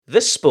The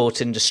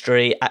Sport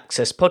Industry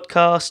Access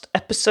Podcast,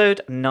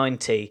 Episode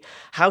 90.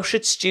 How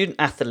should student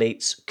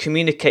athletes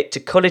communicate to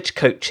college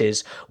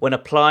coaches when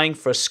applying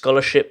for a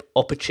scholarship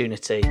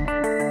opportunity?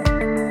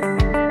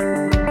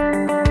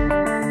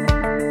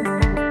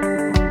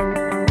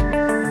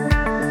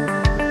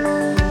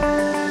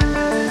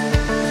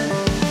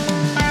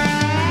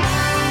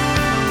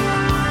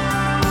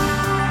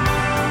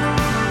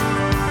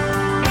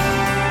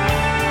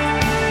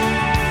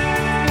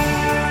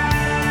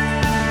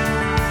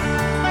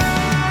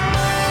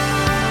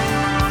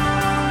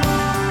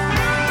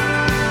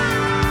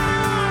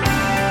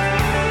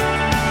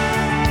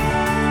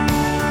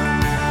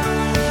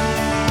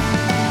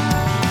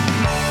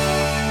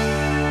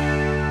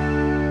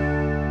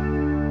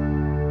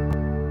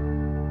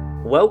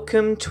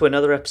 Welcome to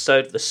another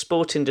episode of the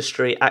Sport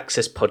Industry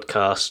Access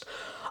Podcast.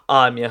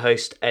 I'm your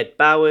host, Ed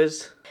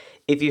Bowers.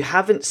 If you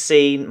haven't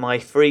seen my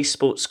free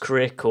sports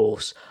career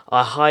course,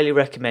 I highly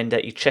recommend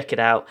that you check it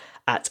out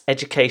at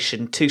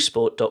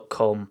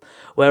education2sport.com,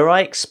 where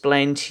I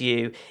explain to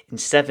you in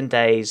 7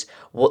 days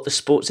what the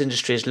sports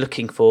industry is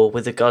looking for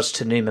with regards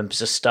to new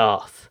members of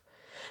staff.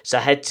 So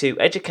head to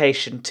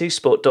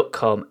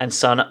education2sport.com and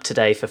sign up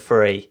today for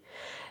free.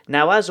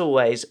 Now, as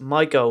always,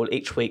 my goal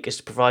each week is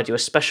to provide you a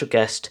special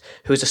guest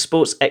who is a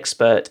sports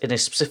expert in a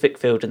specific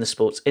field in the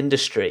sports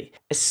industry,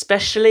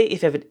 especially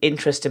if you have an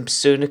interest in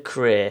pursuing a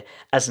career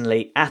as an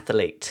elite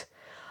athlete.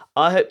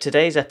 I hope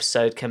today's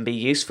episode can be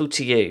useful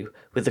to you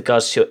with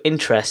regards to your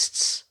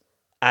interests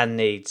and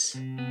needs.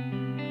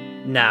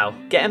 Now,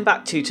 getting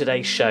back to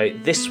today's show,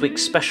 this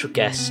week's special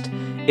guest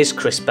is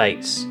Chris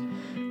Bates.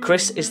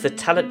 Chris is the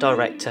talent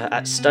director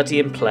at Study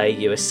and Play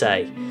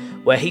USA,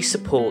 where he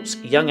supports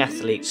young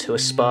athletes who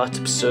aspire to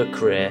pursue a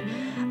career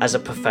as a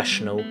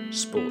professional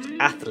sport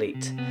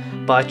athlete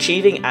by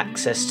achieving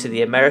access to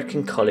the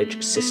American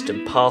college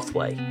system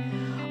pathway.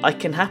 I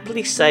can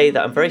happily say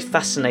that I'm very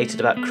fascinated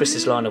about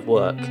Chris's line of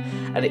work,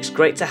 and it's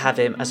great to have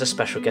him as a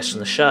special guest on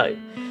the show.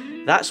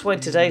 That's why in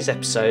today's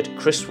episode,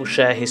 Chris will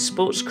share his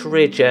sports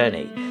career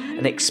journey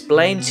and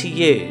explain to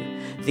you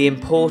the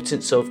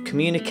importance of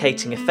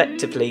communicating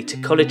effectively to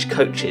college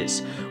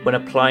coaches when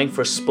applying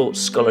for a sports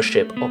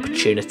scholarship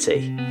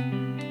opportunity.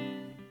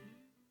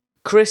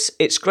 Chris,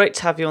 it's great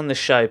to have you on the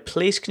show.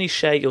 Please can you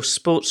share your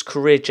sports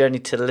career journey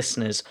to the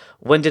listeners?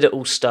 When did it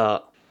all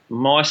start?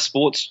 My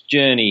sports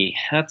journey,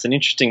 that's an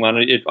interesting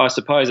one. I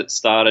suppose it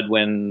started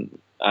when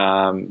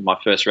my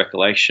first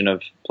recollection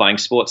of playing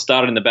sports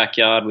started in the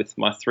backyard with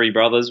my three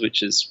brothers,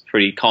 which is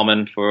pretty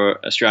common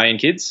for Australian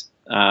kids.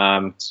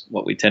 It's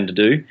what we tend to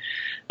do.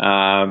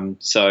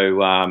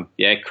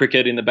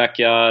 Cricket in the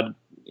backyard,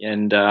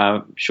 and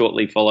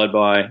shortly followed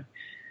by,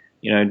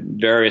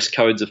 various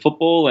codes of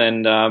football,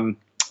 and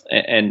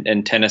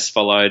tennis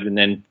followed, and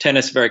then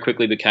tennis very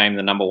quickly became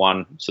the number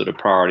one sort of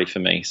priority for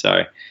me.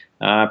 So,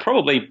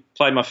 probably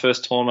played my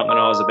first tournament when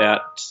I was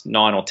about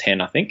 9 or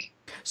 10, I think.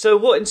 So,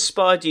 what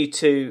inspired you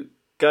to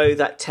go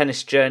that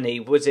tennis journey?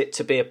 Was it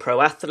to be a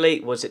pro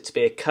athlete? Was it to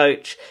be a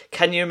coach?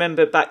 Can you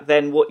remember back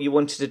then what you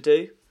wanted to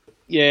do?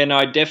 Yeah,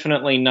 no,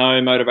 definitely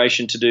no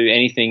motivation to do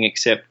anything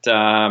except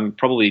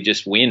probably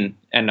just win.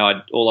 And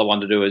all I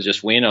wanted to do was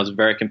just win. I was a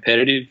very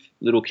competitive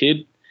little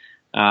kid,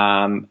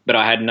 but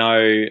I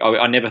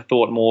never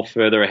thought more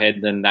further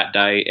ahead than that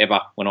day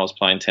ever when I was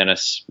playing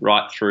tennis,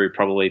 right through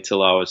probably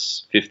till I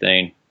was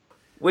 15.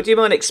 Would you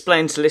mind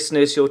explaining to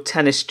listeners your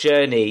tennis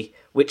journey,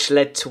 which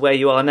led to where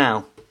you are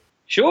now?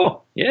 Sure,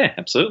 yeah,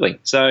 absolutely.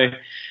 So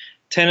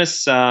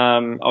tennis,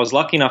 I was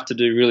lucky enough to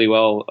do really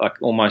well, like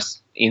almost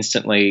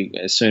instantly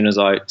as soon as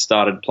I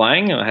started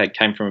playing. I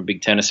came from a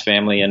big tennis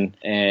family and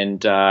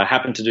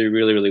happened to do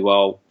really, really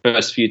well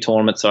first few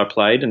tournaments I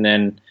played, and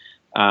then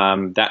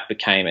that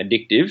became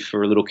addictive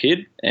for a little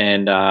kid.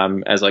 And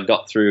as I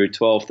got through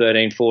 12,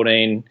 13,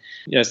 14,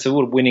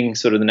 so winning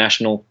sort of the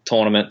national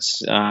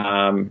tournaments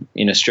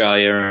in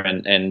Australia,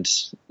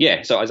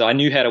 so as I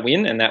knew how to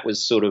win, and that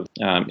was sort of,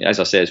 as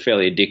I said,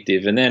 fairly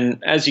addictive. And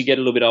then as you get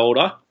a little bit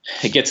older,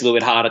 it gets a little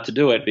bit harder to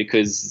do it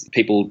because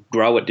people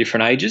grow at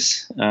different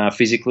ages,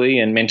 physically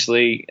and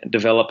mentally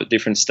develop at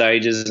different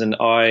stages. And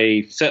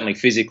I certainly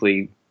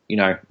physically,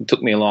 it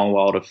took me a long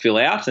while to fill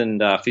out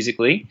and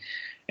physically.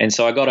 And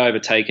so I got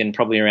overtaken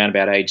probably around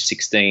about age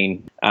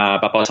 16. But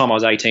by the time I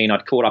was 18,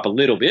 I'd caught up a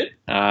little bit,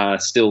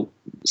 still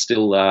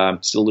a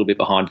little bit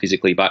behind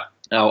physically. But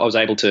I was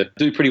able to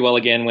do pretty well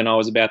again when I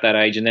was about that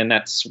age. And then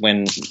that's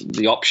when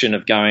the option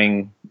of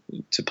going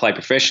to play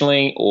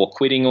professionally or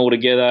quitting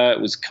altogether, it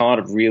was kind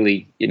of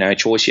really, a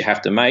choice you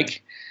have to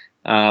make.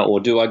 Or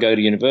do I go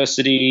to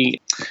university?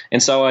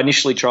 And so I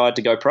initially tried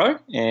to go pro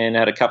and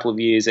had a couple of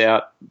years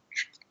out,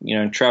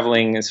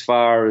 traveling as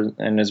far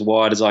and as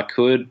wide as I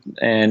could,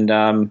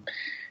 and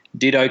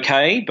did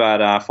okay,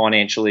 but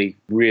financially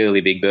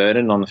really big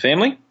burden on the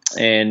family.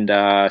 And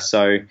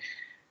so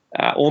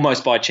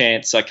almost by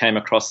chance I came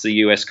across the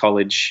US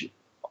college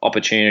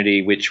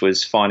opportunity, which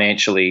was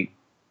financially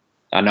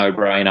a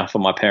no-brainer for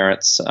my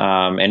parents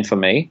and for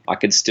me. I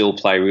could still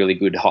play really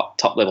good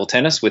top-level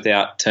tennis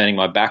without turning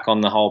my back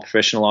on the whole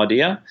professional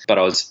idea, but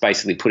I was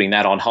basically putting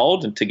that on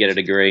hold to get a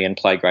degree and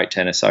play great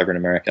tennis over in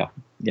America.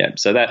 Yeah,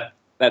 so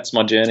that's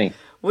my journey.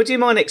 Would you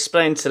mind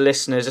explaining to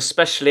listeners,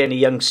 especially any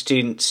young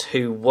students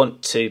who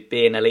want to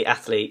be an elite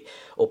athlete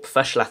or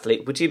professional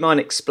athlete, would you mind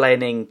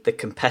explaining the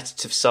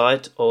competitive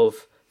side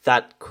of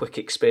that quick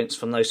experience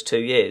from those 2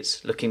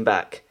 years, looking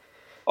back?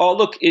 Oh,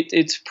 look,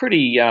 it's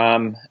pretty.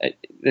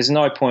 There's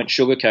no point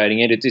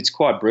sugarcoating it. It's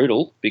quite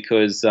brutal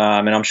because,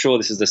 and I'm sure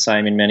this is the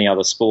same in many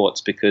other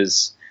sports,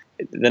 because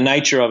the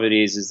nature of it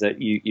is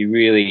that you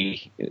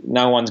really,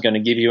 no one's going to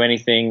give you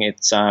anything.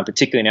 It's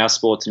particularly in our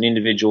sport, it's an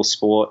individual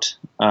sport.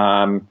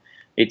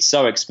 It's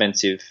so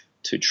expensive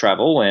to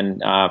travel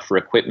and for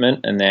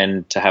equipment, and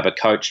then to have a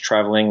coach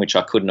traveling, which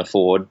I couldn't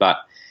afford. But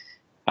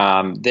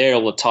they're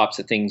all the types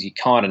of things you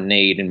kind of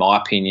need, in my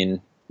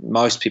opinion.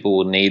 Most people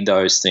will need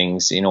those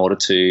things in order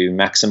to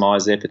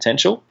maximise their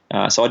potential.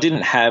 So I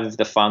didn't have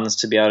the funds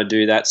to be able to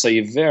do that. So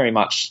you're very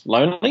much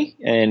lonely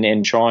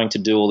and trying to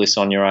do all this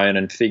on your own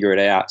and figure it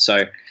out.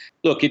 So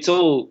look, it's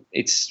all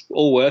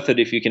worth it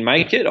if you can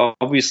make it,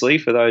 obviously,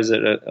 for those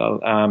that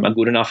are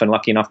good enough and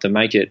lucky enough to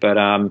make it. But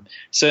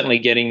certainly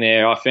getting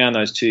there, I found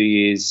those 2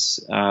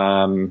 years,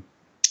 I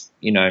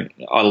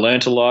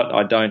learnt a lot.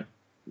 I don't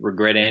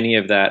regret any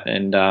of that.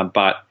 And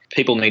but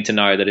people need to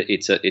know that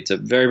it's a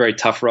very, very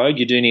tough road.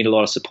 You do need a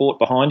lot of support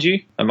behind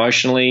you,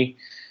 emotionally,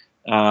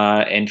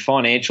 and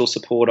financial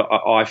support.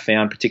 I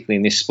found, particularly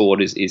in this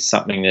sport, is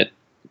something that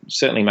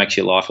certainly makes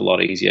your life a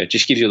lot easier. It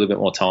just gives you a little bit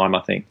more time,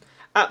 I think.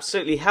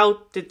 Absolutely.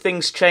 How did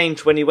things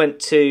change when you went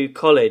to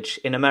college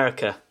in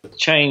America? It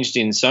changed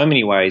in so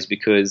many ways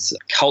because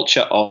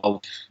culture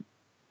of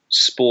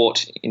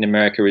sport in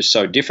America is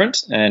so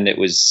different, and it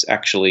was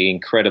actually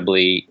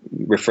incredibly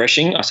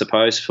refreshing, I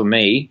suppose, for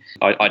me.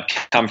 I'd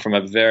come from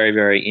a very,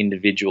 very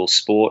individual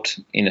sport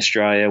in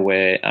Australia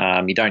where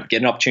you don't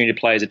get an opportunity to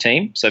play as a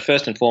team. So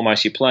first and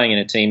foremost, you're playing in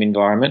a team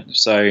environment.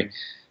 So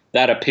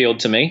that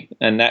appealed to me,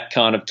 and that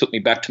kind of took me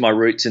back to my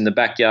roots in the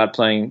backyard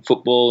playing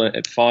football.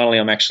 And finally,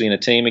 I'm actually in a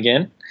team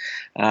again,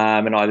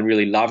 and I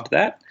really loved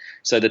that.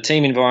 So the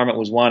team environment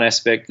was one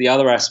aspect. The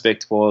other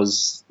aspect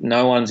was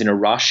no one's in a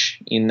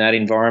rush in that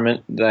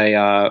environment. They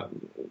are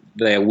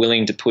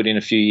willing to put in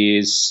a few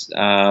years. They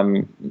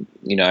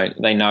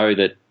know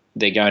that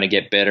they're going to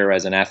get better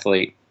as an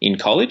athlete in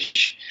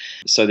college.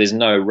 So there's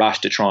no rush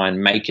to try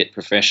and make it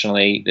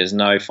professionally. There's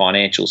no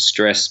financial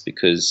stress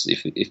because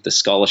if the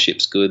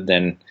scholarship's good,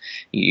 then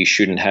you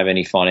shouldn't have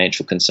any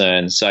financial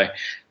concerns. So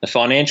the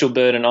financial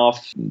burden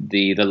off,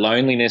 the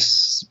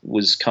loneliness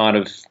was kind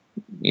of,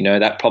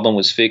 that problem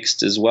was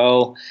fixed as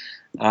well.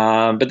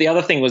 But the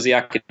other thing was the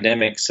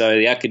academic. So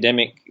the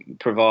academic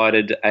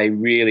provided a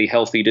really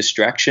healthy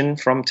distraction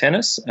from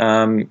tennis.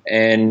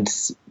 And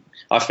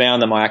I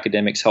found that my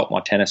academics helped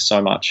my tennis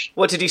so much.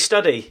 What did you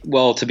study?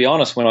 Well, to be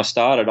honest, when I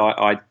started,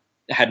 I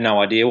had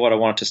no idea what I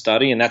wanted to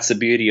study. And that's the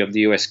beauty of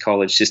the US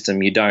college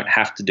system. You don't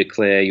have to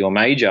declare your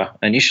major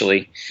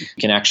initially. You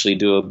can actually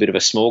do a bit of a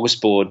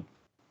smorgasbord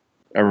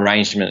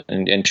arrangement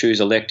and choose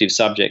elective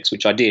subjects,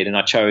 which I did. And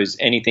I chose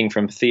anything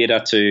from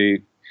theatre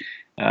to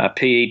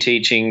PE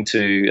teaching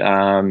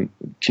to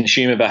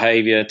consumer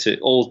behaviour to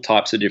all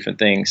types of different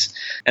things.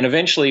 And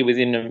eventually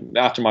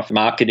after my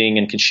marketing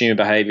and consumer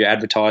behaviour,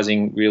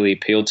 advertising really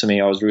appealed to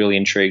me. I was really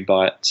intrigued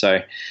by it.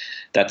 So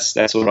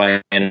that's what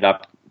I ended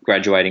up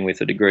graduating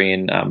with, a degree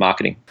in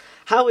marketing.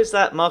 How has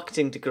that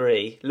marketing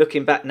degree,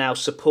 looking back now,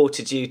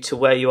 supported you to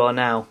where you are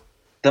now?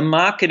 The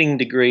marketing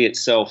degree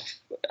itself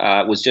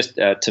was just,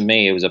 to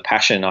me, it was a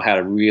passion. I had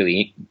a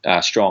really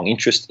strong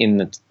interest in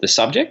the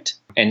subject.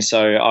 And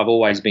so I've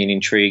always been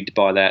intrigued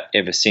by that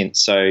ever since.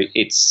 So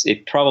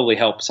it probably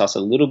helps us a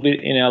little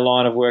bit in our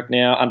line of work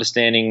now,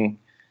 understanding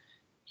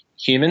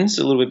humans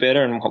a little bit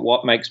better and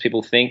what makes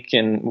people think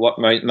and what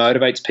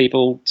motivates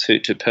people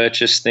to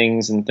purchase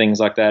things and things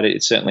like that.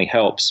 It certainly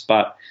helps.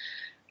 But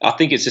I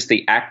think it's just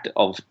the act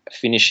of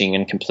finishing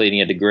and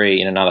completing a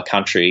degree in another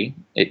country.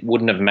 It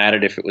wouldn't have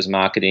mattered if it was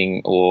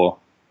marketing or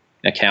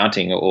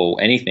accounting or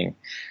anything.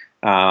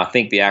 I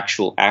think the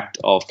actual act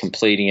of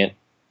completing it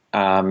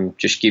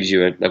just gives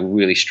you a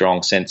really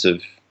strong sense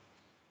of,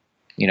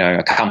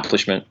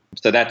 accomplishment.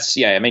 So that's,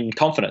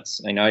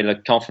 confidence,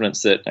 the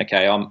confidence that,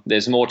 okay,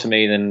 there's more to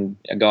me than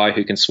a guy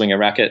who can swing a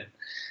racket.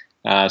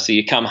 So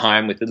you come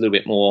home with a little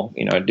bit more,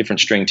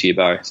 different string to your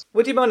bow.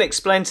 Would you mind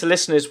explaining to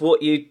listeners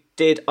what you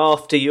did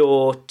after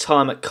your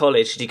time at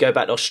college? Did you go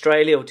back to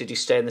Australia or did you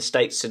stay in the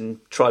States and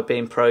try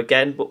being pro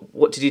again?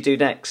 What did you do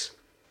next?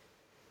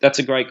 That's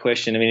a great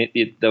question. I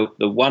mean,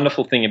 the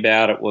wonderful thing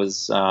about it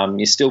was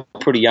you're still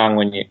pretty young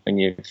when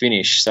you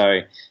finish. So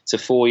it's a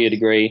 4-year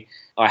degree.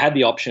 I had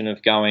the option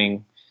of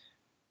going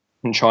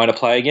and trying to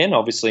play again.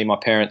 Obviously, my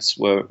parents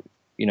were,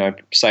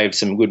 saved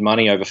some good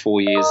money over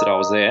 4 years that I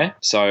was there.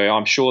 So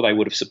I'm sure they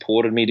would have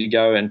supported me to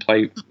go and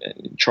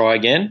try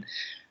again.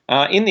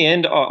 In the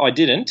end, I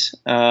didn't.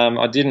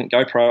 I didn't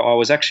go pro. I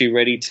was actually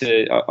ready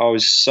to. I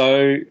was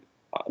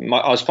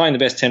playing the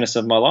best tennis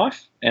of my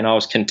life, and I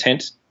was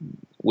content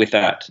with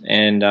that.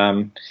 And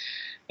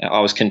I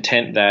was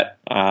content that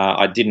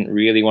I didn't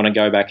really want to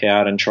go back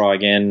out and try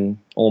again,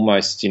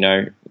 almost,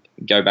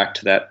 go back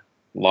to that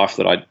life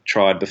that I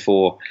tried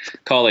before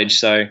college.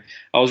 So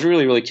I was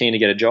really, really keen to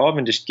get a job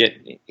and just get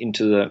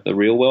into the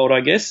real world,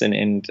 I guess.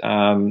 And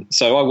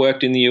so I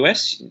worked in the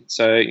US.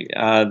 So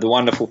the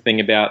wonderful thing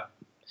about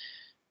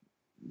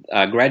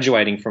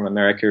graduating from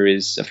America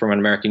is from an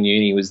American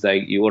uni was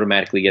you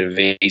automatically get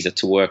a visa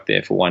to work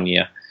there for 1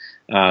 year.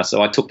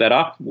 So I took that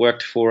up,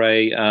 worked for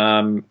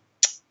a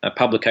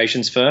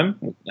publications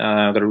firm,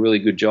 got a really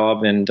good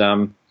job,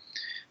 and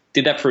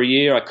did that for a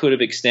year. I could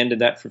have extended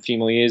that for a few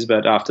more years,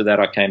 but after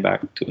that I came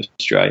back to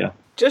Australia.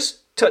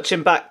 Just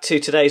touching back to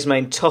today's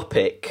main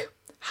topic,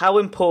 how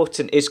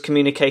important is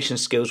communication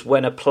skills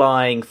when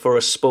applying for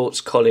a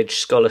sports college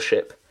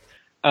scholarship?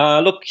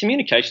 Look,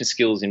 communication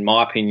skills, in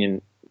my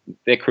opinion,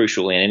 they're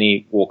crucial in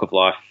any walk of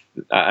life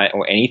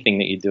or anything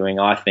that you're doing,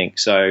 I think.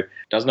 So it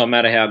does not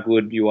matter how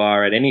good you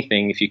are at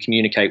anything. If you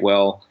communicate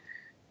well,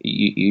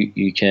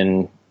 you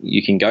can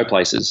go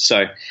places.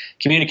 So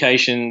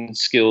communication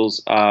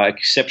skills are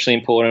exceptionally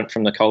important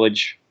from the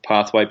college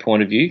pathway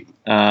point of view.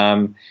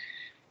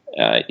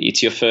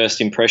 It's your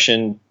first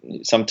impression.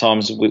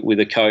 Sometimes with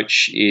a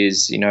coach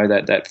is,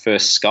 that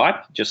first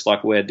Skype, just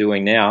like we're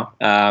doing now.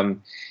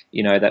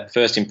 That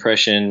first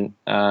impression,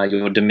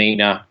 your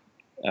demeanor,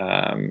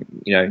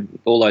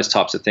 all those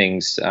types of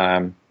things.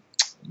 That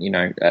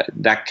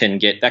can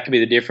be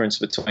the difference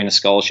between a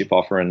scholarship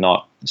offer and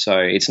not. So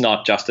it's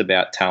not just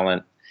about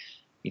talent.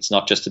 It's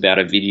not just about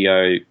a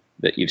video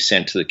that you've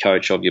sent to the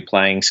coach of your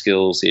playing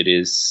skills.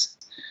 It's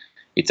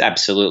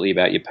absolutely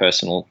about your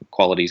personal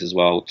qualities as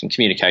well. And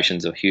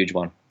communication's a huge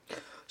one.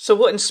 So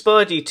what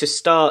inspired you to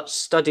start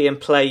Study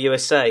and Play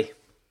USA?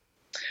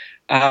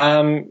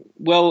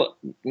 Well,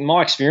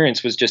 my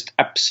experience was just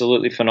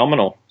absolutely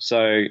phenomenal.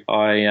 So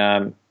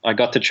I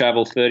got to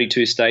travel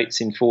 32 states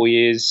in 4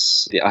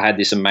 years. I had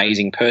this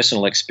amazing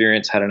personal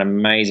experience, had an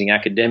amazing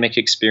academic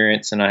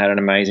experience, and I had an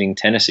amazing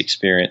tennis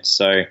experience.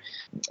 So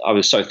I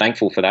was so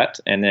thankful for that.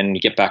 And then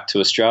you get back to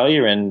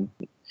Australia, and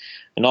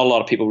not a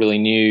lot of people really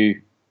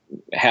knew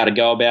how to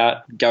go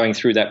about going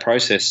through that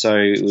process. So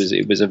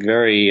it was a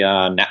very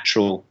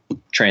natural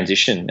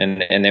transition,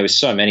 and there was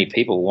so many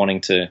people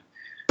wanting to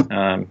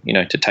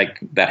take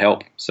that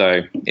help.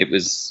 So it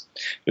was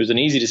an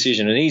easy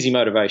decision, an easy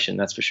motivation,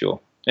 that's for sure.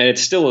 And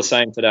it's still the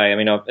same today. I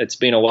mean, it's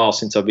been a while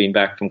since I've been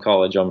back from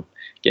college. I'm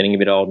getting a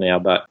bit old now,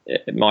 but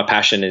my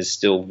passion is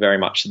still very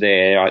much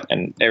there.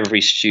 And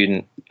every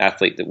student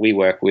athlete that we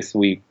work with,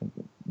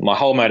 my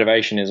whole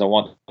motivation is I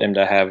want them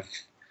to have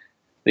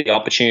the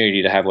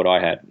opportunity to have what I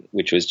had,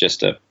 which was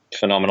just a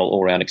phenomenal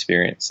all-round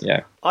experience.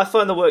 Yeah. I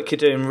find the work you're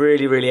doing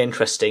really, really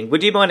interesting.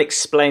 Would you mind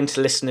explaining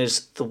to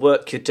listeners the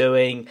work you're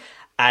doing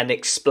and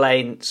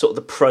explain sort of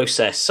the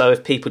process, so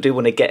if people do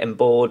want to get on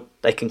board,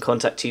 they can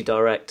contact you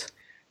direct?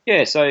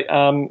 Yeah, so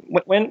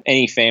when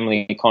any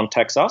family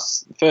contacts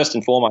us, first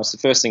and foremost, the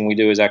first thing we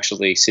do is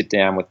actually sit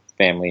down with the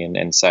family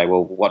and say,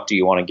 well, what do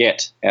you want to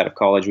get out of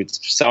college? It's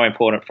so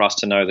important for us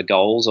to know the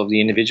goals of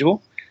the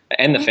individual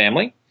and the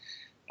family.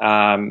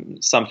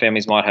 Some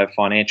families might have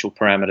financial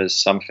parameters.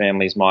 Some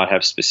families might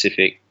have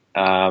specific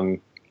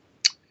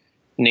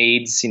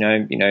needs.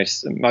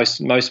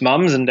 Most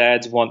mums and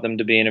dads want them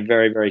to be in a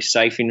very, very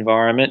safe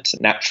environment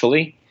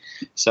naturally.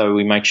 So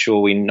we make sure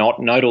we note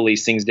all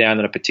these things down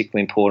that are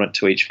particularly important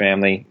to each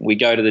family. We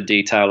go to the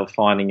detail of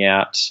finding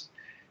out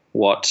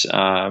what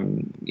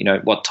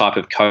type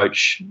of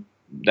coach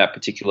that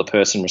particular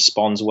person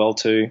responds well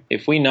to.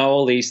 If we know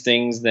all these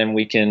things, then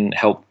we can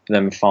help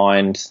them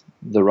find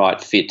the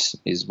right fit,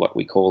 is what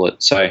we call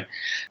it. So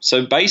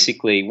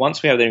basically,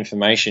 once we have that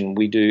information,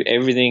 we do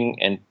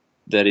everything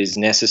that is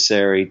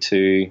necessary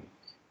to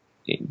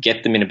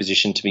get them in a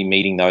position to be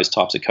meeting those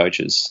types of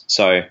coaches.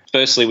 So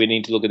firstly, we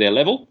need to look at their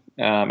level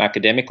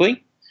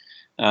academically.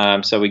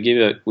 So we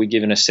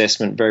give an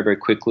assessment very, very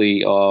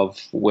quickly of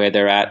where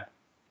they're at,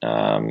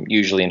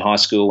 usually in high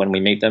school when we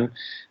meet them.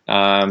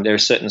 There are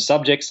certain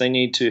subjects they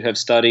need to have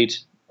studied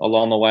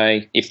along the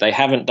way. If they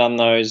haven't done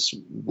those,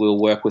 we'll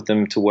work with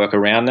them to work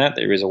around that.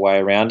 There is a way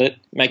around it,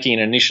 making an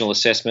initial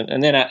assessment,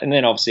 and then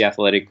obviously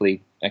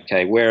athletically,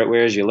 okay,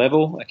 where is your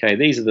level? Okay,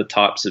 these are the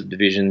types of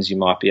divisions you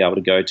might be able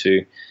to go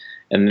to,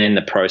 and then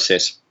the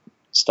process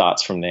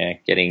starts from there,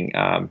 getting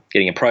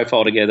a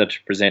profile together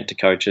to present to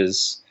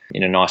coaches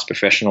in a nice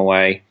professional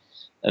way.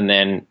 And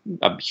then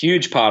a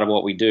huge part of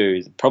what we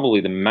do,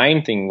 probably the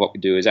main thing what we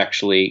do, is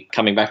actually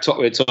coming back to what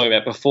we were talking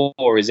about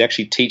before, is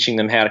actually teaching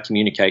them how to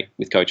communicate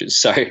with coaches.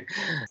 So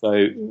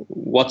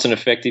what's an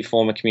effective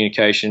form of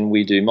communication?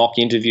 We do mock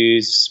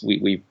interviews.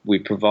 We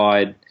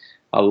provide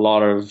a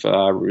lot of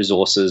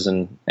resources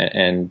and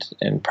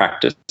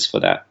practice for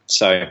that.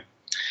 So,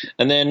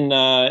 and then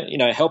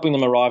helping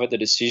them arrive at the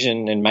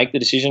decision and make the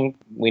decision.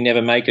 We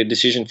never make a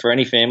decision for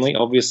any family,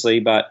 obviously,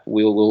 but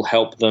we'll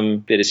help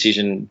them their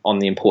decision on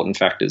the important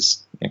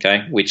factors.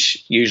 Okay,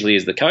 which usually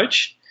is the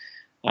coach,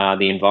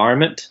 the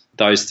environment,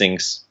 those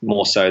things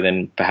more so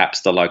than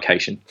perhaps the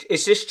location.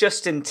 Is this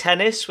just in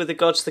tennis with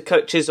regards to the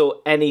coaches, or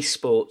any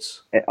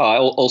sports?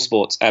 All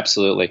sports,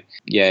 absolutely.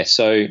 Yeah,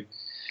 so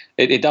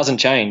it doesn't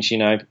change.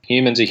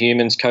 Humans are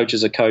humans,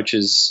 coaches are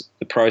coaches.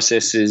 The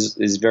process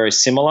is very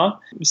similar.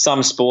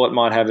 Some sport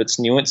might have its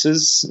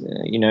nuances,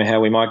 how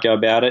we might go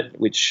about it,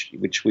 which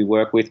we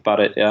work with,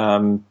 but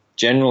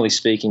generally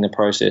speaking, the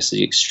process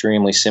is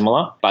extremely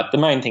similar. But the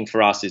main thing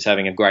for us is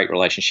having a great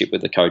relationship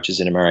with the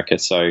coaches in America.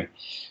 So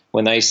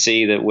when they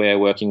see that we're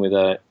working with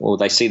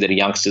they see that a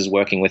youngster's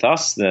working with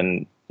us,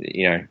 then,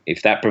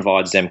 if that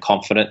provides them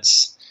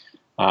confidence,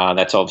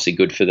 that's obviously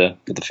good for the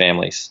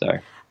families. So.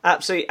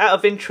 Absolutely. Out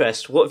of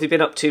interest, what have you been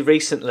up to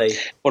recently?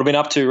 What I've been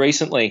up to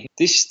recently?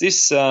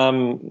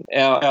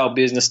 Our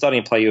business, Study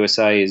and Play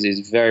USA,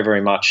 is very, very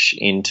much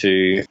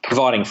into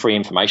providing free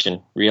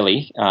information,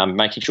 really,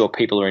 making sure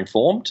people are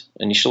informed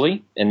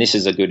initially. And this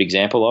is a good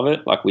example of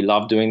it. Like, we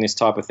love doing this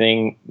type of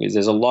thing.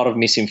 There's a lot of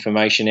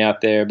misinformation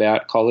out there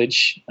about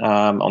college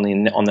on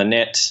the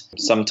net.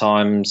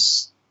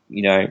 Sometimes,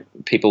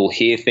 people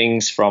hear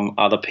things from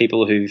other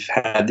people who've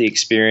had the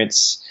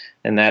experience,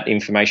 and that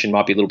information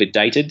might be a little bit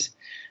dated.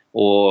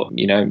 Or,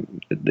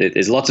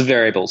 there's lots of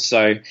variables.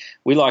 So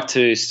we like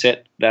to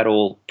set that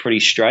all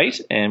pretty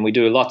straight, and we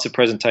do lots of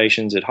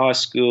presentations at high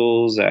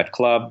schools, at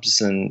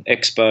clubs and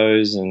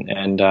expos,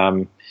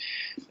 and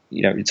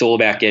it's all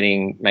about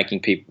making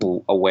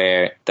people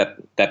aware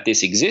that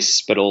this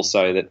exists, but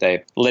also that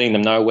they're letting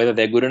them know whether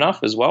they're good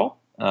enough as well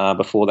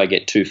before they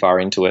get too far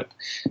into it.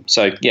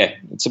 So, yeah,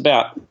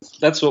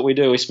 that's what we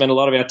do. We spend a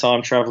lot of our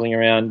time traveling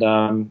around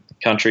the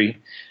country,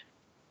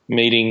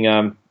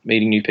 meeting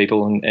new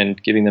people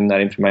and giving them that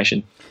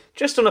information.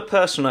 Just on a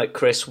personal note,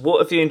 Chris, what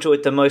have you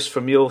enjoyed the most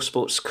from your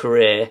sports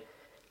career,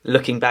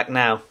 looking back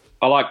now?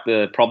 I like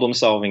the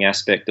problem-solving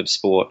aspect of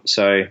sport.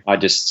 So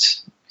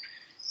there's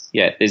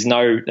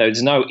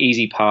no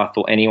easy path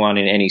for anyone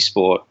in any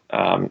sport,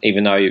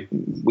 even though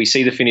we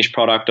see the finished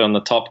product on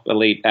the top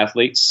elite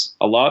athletes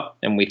a lot,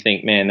 and we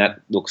think, man, that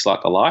looks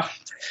like a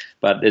life.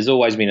 But there's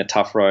always been a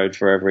tough road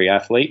for every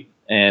athlete.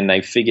 And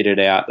they figured it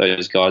out,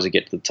 those guys that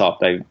get to the top.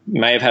 They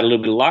may have had a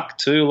little bit of luck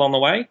too along the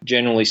way.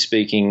 Generally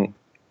speaking,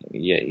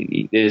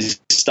 there's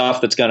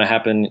stuff that's going to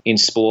happen in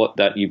sport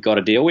that you've got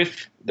to deal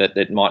with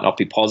that might not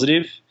be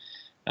positive.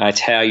 It's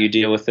how you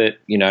deal with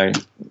it,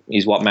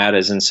 is what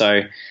matters. And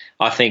so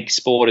I think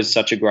sport is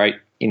such a great,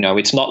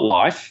 it's not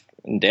life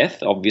and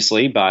death,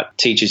 obviously, but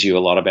teaches you a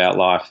lot about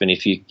life. And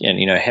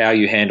how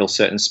you handle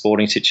certain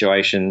sporting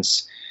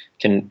situations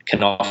can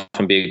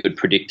often be a good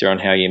predictor on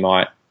how you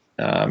might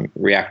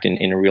react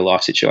in a real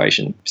life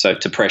situation, so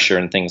to pressure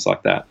and things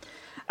like that.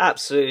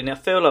 Absolutely. And I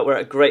feel like we're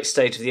at a great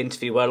stage of the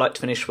interview where I'd like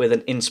to finish with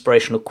an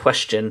inspirational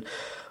question.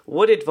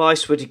 What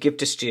advice would you give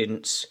to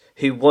students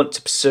who want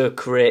to pursue a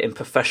career in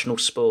professional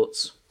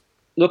sports?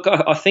 Look,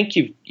 I think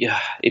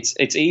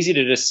it's easy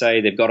to just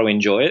say they've got to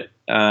enjoy it.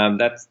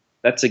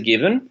 That's a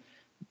given.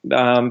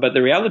 But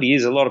the reality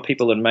is, a lot of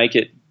people that make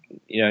it,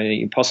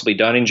 you possibly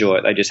don't enjoy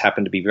it. They just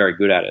happen to be very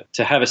good at it.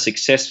 To have a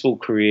successful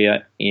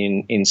career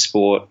in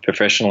sport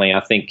professionally, I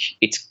think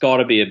it's got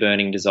to be a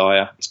burning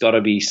desire. It's got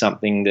to be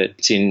something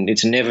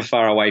it's never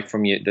far away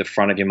from the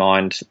front of your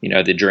mind,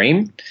 the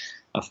dream.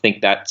 I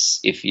think that's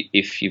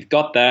if you've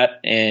got that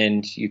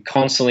and you're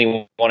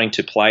constantly wanting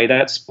to play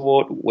that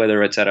sport,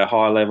 whether it's at a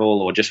high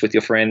level or just with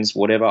your friends,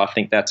 whatever, I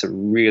think that's a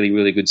really,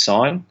 really good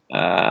sign.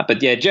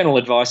 But yeah, general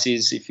advice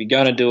is, if you're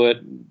going to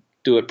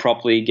do it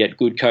properly, get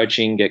good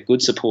coaching, get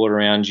good support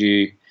around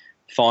you,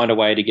 find a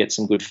way to get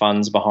some good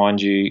funds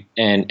behind you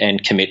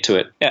and commit to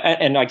it.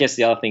 And I guess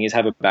the other thing is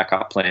have a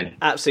backup plan.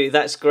 Absolutely.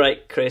 That's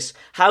great, Chris.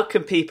 How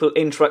can people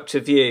interact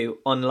with you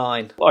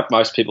online? Like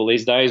most people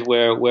these days,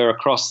 we're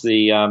across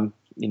the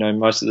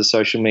most of the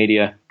social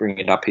media. Bring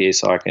it up here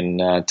so I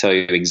can tell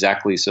you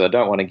exactly, so I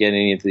don't want to get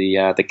any of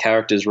the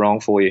characters wrong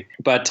for you.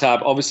 But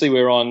obviously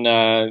we're on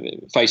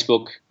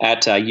Facebook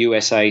at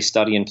USA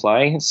Study and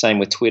Play. Same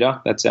with Twitter.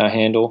 That's our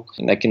handle.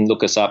 And they can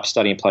look us up,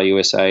 Study and Play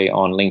USA,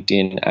 on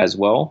LinkedIn as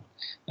well.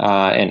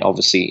 And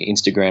obviously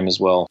Instagram as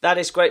well. That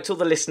is great. To all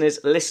the listeners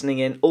listening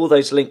in, all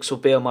those links will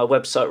be on my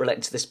website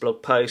relating to this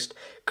blog post.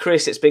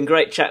 Chris, it's been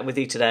great chatting with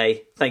you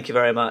today. Thank you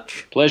very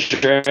much.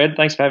 Pleasure, Ed.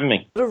 Thanks for having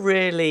me. What a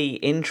really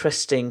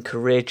interesting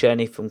career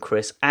journey from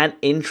Chris, and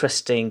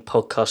interesting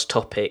podcast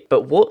topic.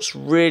 But what's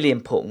really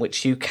important,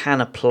 which you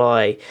can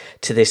apply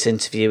to this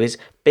interview, is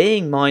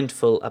being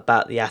mindful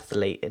about the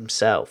athlete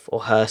himself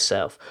or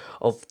herself,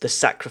 of the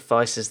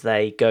sacrifices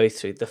they go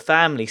through, the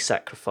family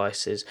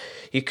sacrifices.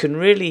 You can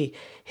really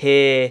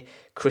hear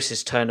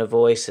Chris's tone of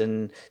voice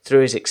and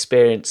through his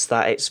experience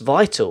that it's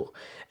vital,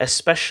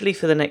 especially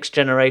for the next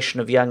generation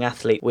of young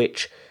athletes,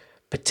 which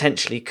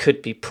potentially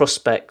could be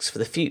prospects for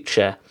the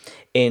future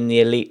in the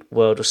elite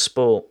world of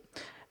sport.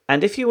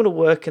 And if you want to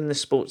work in the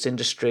sports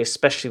industry,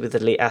 especially with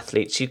elite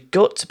athletes, you've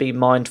got to be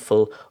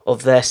mindful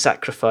of their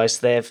sacrifice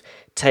they've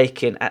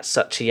taken at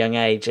such a young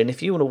age. And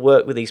if you want to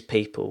work with these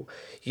people,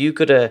 you've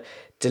got to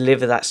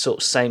deliver that sort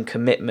of same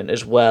commitment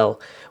as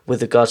well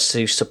with regards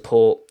to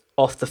support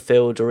off the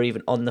field or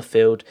even on the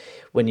field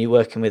when you're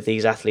working with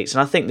these athletes.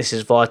 And I think this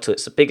is vital.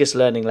 It's the biggest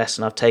learning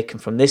lesson I've taken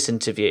from this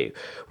interview,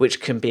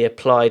 which can be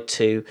applied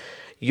to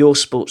your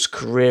sports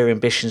career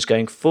ambitions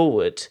going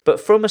forward. But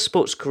from a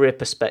sports career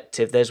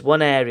perspective, there's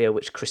one area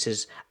which Chris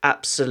is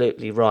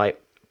absolutely right.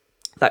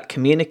 That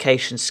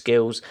communication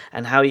skills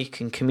and how you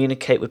can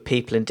communicate with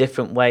people in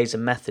different ways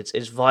and methods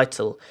is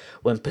vital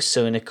when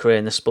pursuing a career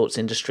in the sports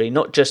industry,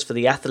 not just for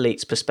the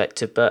athlete's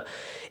perspective, but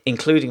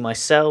including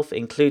myself,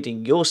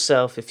 including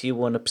yourself if you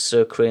want to pursue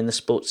a career in the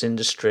sports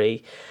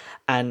industry,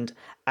 and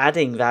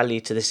adding value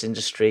to this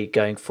industry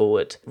going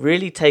forward.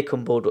 Really take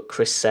on board what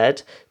Chris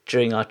said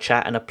during our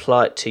chat and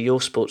apply it to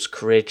your sports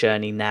career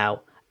journey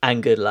now,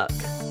 and good luck.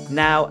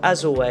 Now,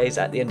 as always,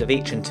 at the end of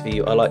each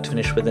interview, I like to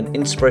finish with an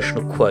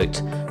inspirational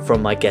quote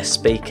from my guest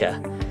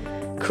speaker.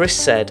 Chris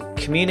said,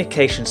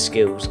 "Communication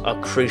skills are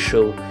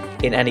crucial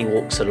in any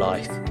walks of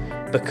life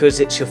because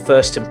it's your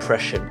first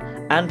impression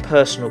and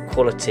personal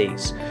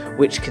qualities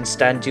which can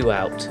stand you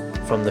out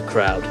from the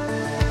crowd."